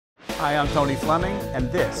Hi, I'm Tony Fleming,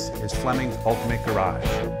 and this is Fleming's Ultimate Garage.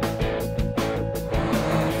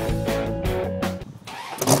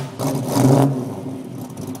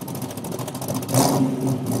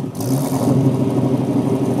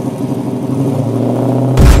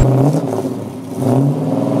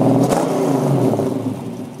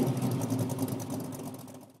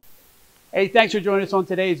 Hey, thanks for joining us on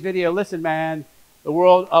today's video. Listen, man, the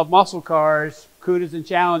world of muscle cars, Cudas and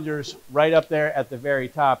Challengers, right up there at the very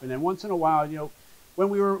top. And then once in a while, you know, when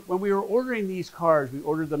we were ordering these cars, we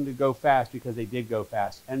ordered them to go fast because they did go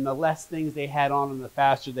fast. And the less things they had on them, the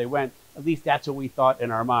faster they went. At least that's what we thought in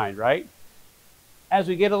our mind, right? As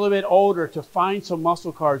we get a little bit older, to find some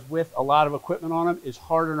muscle cars with a lot of equipment on them is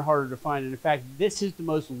harder and harder to find. And in fact, this is the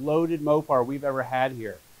most loaded Mopar we've ever had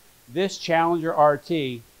here. This Challenger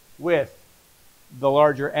RT with the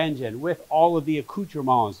larger engine, with all of the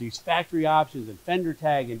accoutrements, these factory options and fender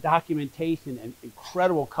tag and documentation and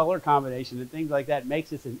incredible color combination and things like that, makes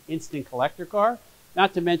this an instant collector car.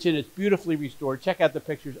 Not to mention it's beautifully restored. Check out the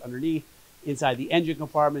pictures underneath, inside the engine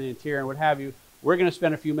compartment, interior, and what have you. We're going to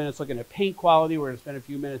spend a few minutes looking at paint quality. We're going to spend a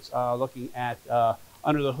few minutes looking at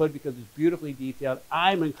under the hood because it's beautifully detailed.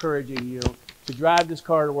 I'm encouraging you to drive this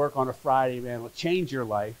car to work on a Friday, man. It'll change your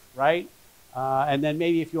life, right? And then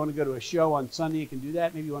maybe if you want to go to a show on Sunday, you can do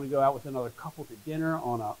that. Maybe you want to go out with another couple to dinner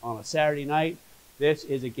on a Saturday night. This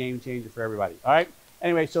is a game changer for everybody. All right.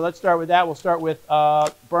 Anyway, so let's start with that. We'll start with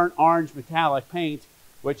burnt orange metallic paint,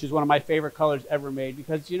 which is one of my favorite colors ever made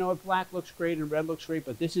because, you know, black looks great and red looks great,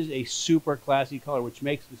 but this is a super classy color, which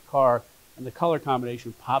makes this car and the color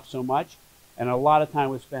combination pop so much. And a lot of time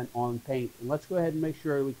was spent on paint. And let's go ahead and make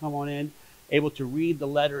sure we come on in, able to read the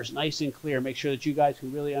letters nice and clear. Make sure that you guys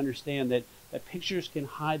can really understand that pictures can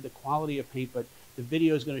hide the quality of paint, but the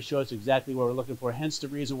video is going to show us exactly what we're looking for. Hence the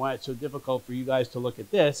reason why it's so difficult for you guys to look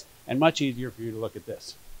at this and much easier for you to look at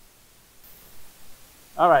this.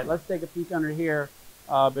 All right, let's take a peek under here.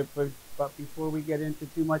 But before we get into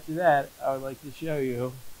too much of that, I would like to show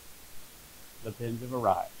you the pins have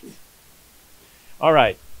arrived. All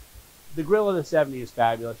right, the grill of the 70 is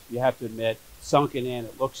fabulous. You have to admit, sunken in,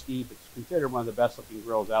 it looks deep. It's considered one of the best looking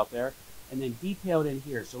grills out there. And then detailed in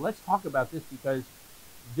here. So let's talk about this because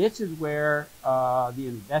this is where the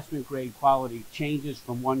investment grade quality changes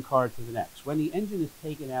from one car to the next. When the engine is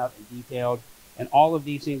taken out and detailed and all of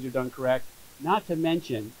these things are done correct, not to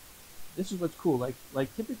mention, this is what's cool,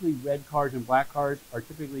 like typically red cars and black cars are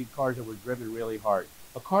typically cars that were driven really hard.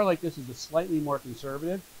 A car like this is a slightly more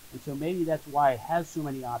conservative, and so maybe that's why it has so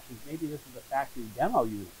many options. Maybe this is a factory demo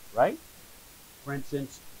unit, right? For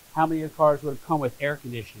instance, how many of the cars would have come with air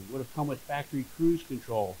conditioning, would have come with factory cruise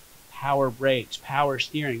control, power brakes, power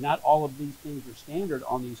steering? Not all of these things are standard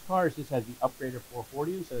on these cars. This has the upgraded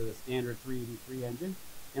 440 instead of the standard 383 engine.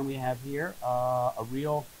 And we have here a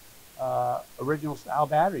real original style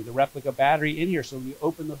battery, the replica battery in here. So when you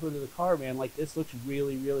open the hood of the car, man, like this looks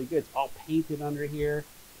really, really good. It's all painted under here,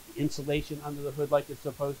 the insulation under the hood like it's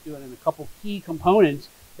supposed to, and then a couple key components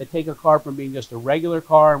that take a car from being just a regular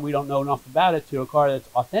car and we don't know enough about it to a car that's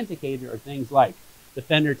authenticated are things like the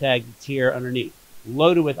fender tag that's here underneath,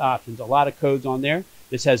 loaded with options, a lot of codes on there.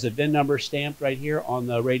 This has the VIN number stamped right here on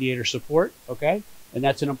the radiator support, okay? And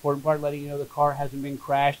that's an important part, letting you know the car hasn't been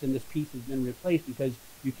crashed and this piece has been replaced because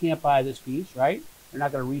you can't buy this piece, right? They're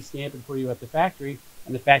not going to restamp it for you at the factory.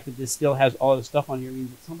 And the fact that this still has all this stuff on here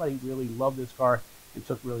means that somebody really loved this car and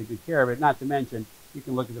took really good care of it. Not to mention, you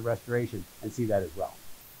can look at the restoration and see that as well.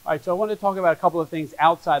 All right, so I want to talk about a couple of things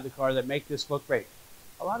outside the car that make this look great.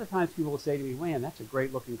 A lot of times people will say to me, man, that's a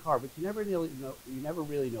great looking car, but you never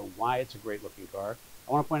really know why it's a great looking car.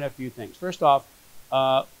 I want to point out a few things. First off,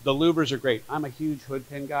 the louvers are great. I'm a huge hood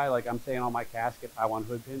pin guy. Like I'm saying on my casket, I want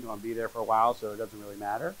hood pins. I want to be there for a while, so it doesn't really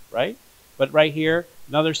matter, right? But right here,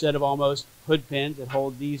 another set of almost hood pins that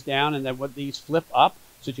hold these down, and then what these flip up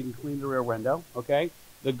so that you can clean the rear window, okay?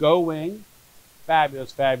 The Go Wing,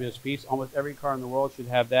 fabulous, fabulous piece. Almost every car in the world should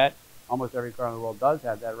have that. Almost every car in the world does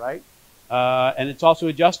have that, right? And it's also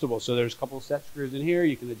adjustable. So there's a couple of set screws in here.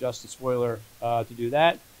 You can adjust the spoiler to do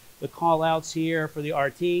that. The call outs here for the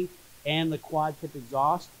RT and the quad tip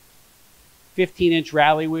exhaust. 15-inch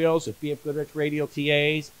rally wheels with BF Goodrich radial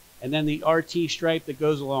TAs. And then the RT stripe that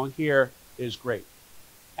goes along here is great.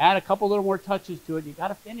 Add a couple little more touches to it. You got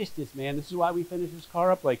to finish this, man. This is why we finish this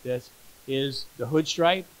car up like this, is the hood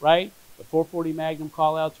stripe, right? The 440 Magnum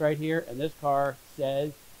callouts right here. And this car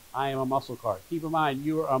says, I am a muscle car. Keep in mind,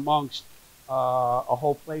 you are amongst a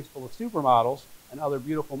whole place full of supermodels and other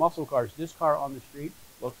beautiful muscle cars. This car on the street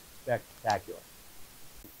looks spectacular.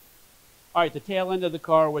 All right, the tail end of the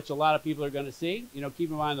car, which a lot of people are going to see. You know, keep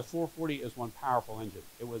in mind the 440 is one powerful engine.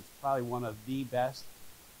 It was probably one of the best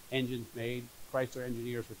engines made. Chrysler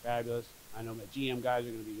engineers were fabulous. I know my GM guys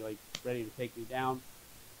are going to be like ready to take me down.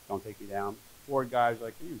 Don't take me down. Ford guys are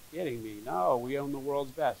like, are you kidding me? No, we own the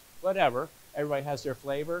world's best. Whatever. Everybody has their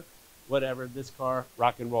flavor. Whatever. This car,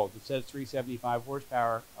 rock and rolls. It says 375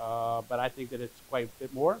 horsepower, but I think that it's quite a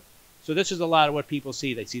bit more. So this is a lot of what people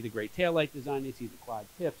see. They see the great taillight design. They see the quad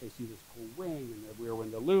tips. They see this cool wing and the rear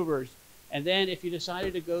window louvers. And then if you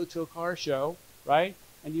decided to go to a car show, right,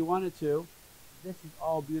 and you wanted to, this is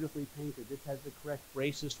all beautifully painted. This has the correct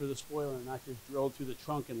braces for the spoiler, not just drilled through the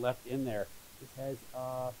trunk and left in there. This has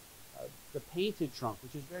the painted trunk,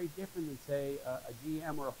 which is very different than, say, a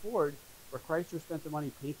GM or a Ford, where Chrysler spent the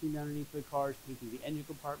money painting underneath the cars, painting the engine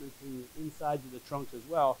compartments, painting the insides of the trunks as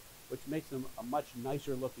well, which makes them a much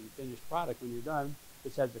nicer looking finished product when you're done.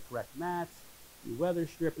 This has the correct mats, the weather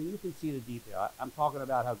stripping. You can see the detail. I'm talking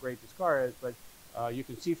about how great this car is, but you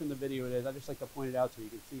can see from the video it is. I just like to point it out so you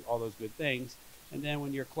can see all those good things. And then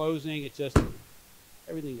when you're closing, it just,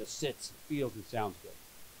 everything just sits, feels, and sounds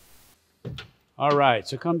good. All right,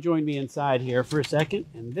 so come join me inside here for a second.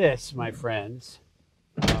 And this, my friends,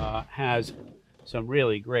 has some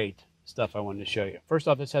really great stuff I wanted to show you. First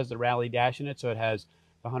off, this has the Rally dash in it, so it has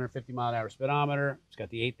the 150 mile an hour speedometer. It's got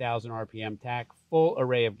the 8,000 RPM tach, full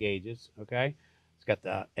array of gauges, okay? It's got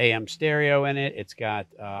the AM stereo in it. It's got,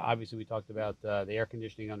 obviously we talked about the air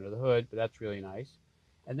conditioning under the hood, but that's really nice.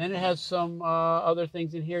 And then it has some other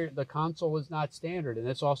things in here. The console is not standard, and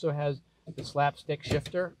this also has the slapstick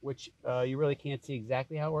shifter, which you really can't see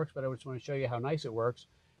exactly how it works, but I just want to show you how nice it works.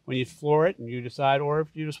 When you floor it and you decide, or if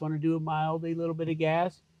you just want to do a mildly little bit of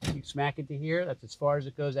gas, you smack it to here. That's as far as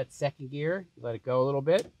it goes. That's second gear. You let it go a little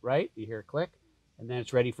bit, right? You hear a click, and then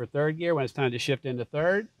it's ready for third gear. When it's time to shift into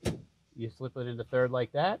third, you slip it into third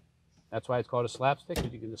like that. That's why it's called a slapstick,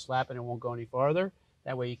 because you can just slap it and it won't go any farther.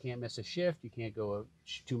 That way you can't miss a shift. You can't go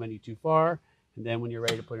too far. And then when you're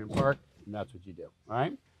ready to put it in park, that's what you do, all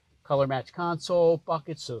right? Color match console,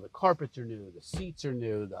 buckets, so the carpets are new, the seats are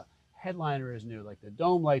new, the headliner is new, like the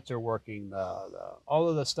dome lights are working, all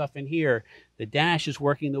of the stuff in here. The dash is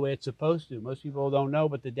working the way it's supposed to. Most people don't know,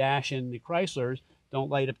 but the dash in the Chryslers don't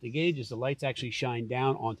light up the gauges. The lights actually shine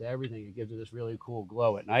down onto everything. It gives it this really cool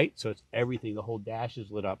glow at night. So it's everything. The whole dash is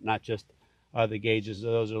lit up, not just the gauges.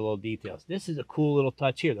 Those are little details. This is a cool little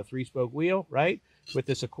touch here, the 3-spoke wheel, right? With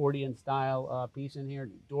this accordion style piece in here,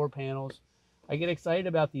 door panels. I get excited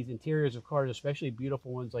about these interiors of cars, especially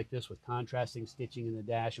beautiful ones like this with contrasting stitching in the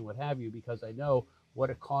dash and what have you, because I know what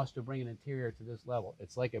it costs to bring an interior to this level.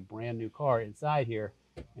 It's like a brand new car inside here,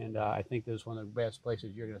 and I think this is one of the best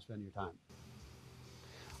places you're going to spend your time.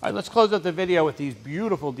 All right, let's close up the video with these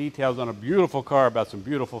beautiful details on a beautiful car about some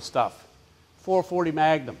beautiful stuff. 440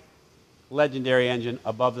 Magnum, legendary engine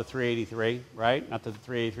above the 383, right? Not that the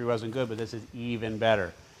 383 wasn't good, but this is even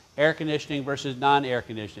better. Air conditioning versus non-air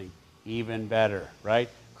conditioning, even better, right?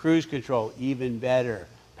 Cruise control, even better.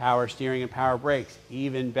 Power steering and power brakes,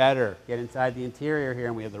 even better. Get inside the interior here,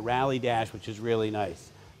 and we have the Rally dash, which is really nice.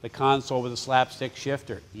 The console with a slapstick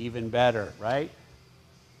shifter, even better, right?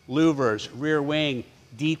 Louvers, rear wing,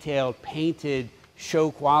 detailed, painted, show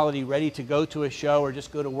quality, ready to go to a show or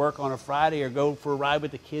just go to work on a Friday or go for a ride with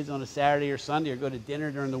the kids on a Saturday or Sunday or go to dinner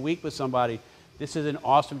during the week with somebody. This is an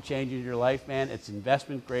awesome change in your life, man. It's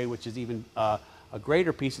investment grade, which is even a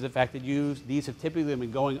greater piece of the fact that these have typically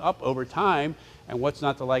been going up over time. And what's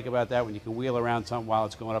not to like about that when you can wheel around something while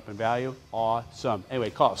it's going up in value? Awesome. Anyway,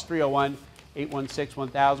 call us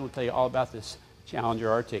 301-816-1000. We'll tell you all about this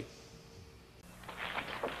Challenger RT.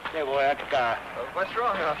 Hey, boy, that's the car. What's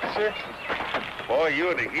wrong, officer? Boy,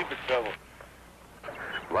 you're in a heap of trouble.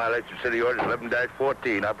 Violation of city orders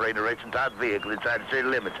 11-14, operating a racing type vehicle inside the city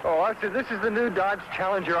limits. Oh, officer, this is the new Dodge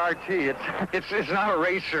Challenger RT. It's not a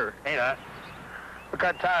racer. Ain't I? What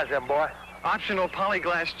kind of tires, them, boy? Optional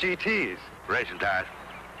polyglass GTs. Racing tires.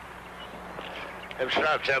 Them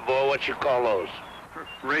stripes, them, boy, what you call those?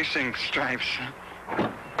 Racing stripes.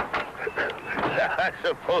 I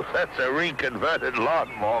suppose that's a reconverted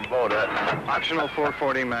lawnmower motor. Optional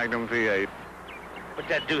 440 Magnum V8. What's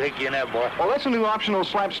that doohickey in there, boy? Well, that's a new optional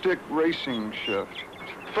slapstick racing shift.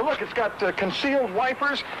 So look, it's got concealed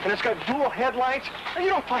wipers, and it's got dual headlights. You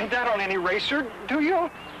don't find that on any racer, do you?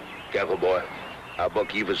 Careful, boy. Our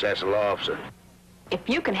bookkeeper says a law officer. If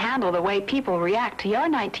you can handle the way people react to your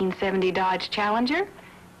 1970 Dodge Challenger,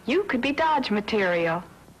 you could be Dodge material.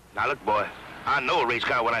 Now, look, boy, I know a race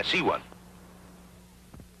car when I see one.